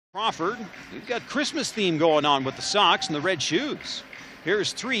Crawford, we've got Christmas theme going on with the socks and the red shoes.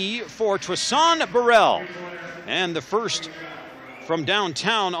 Here's three for Tristan Burrell. And the first from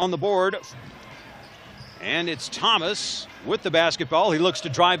downtown on the board. And it's Thomas with the basketball. He looks to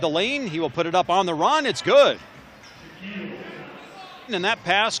drive the lane. He will put it up on the run. It's good. And that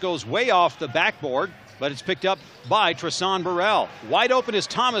pass goes way off the backboard, but it's picked up by Tristan Burrell. Wide open is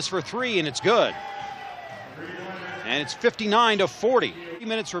Thomas for three, and it's good. And it's 59-40. 3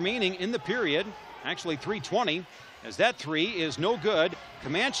 minutes remaining in the period, actually 3:20, as that three is no good.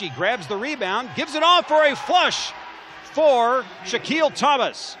 Comanche grabs the rebound, gives it off for a flush for Shaquille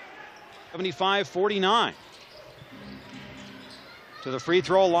Thomas. 75-49. To the free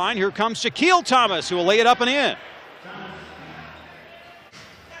throw line, here comes Shaquille Thomas, who will lay it up and in.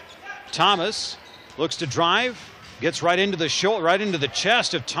 Thomas looks to drive, gets right into the shoulder, right into the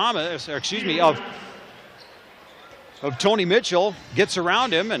chest of Thomas, or excuse me, of Tony Mitchell, gets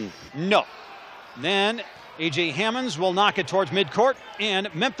around him, and no. Then A.J. Hammonds will knock it towards midcourt,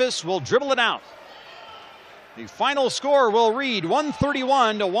 and Memphis will dribble it out. The final score will read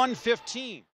 131-115.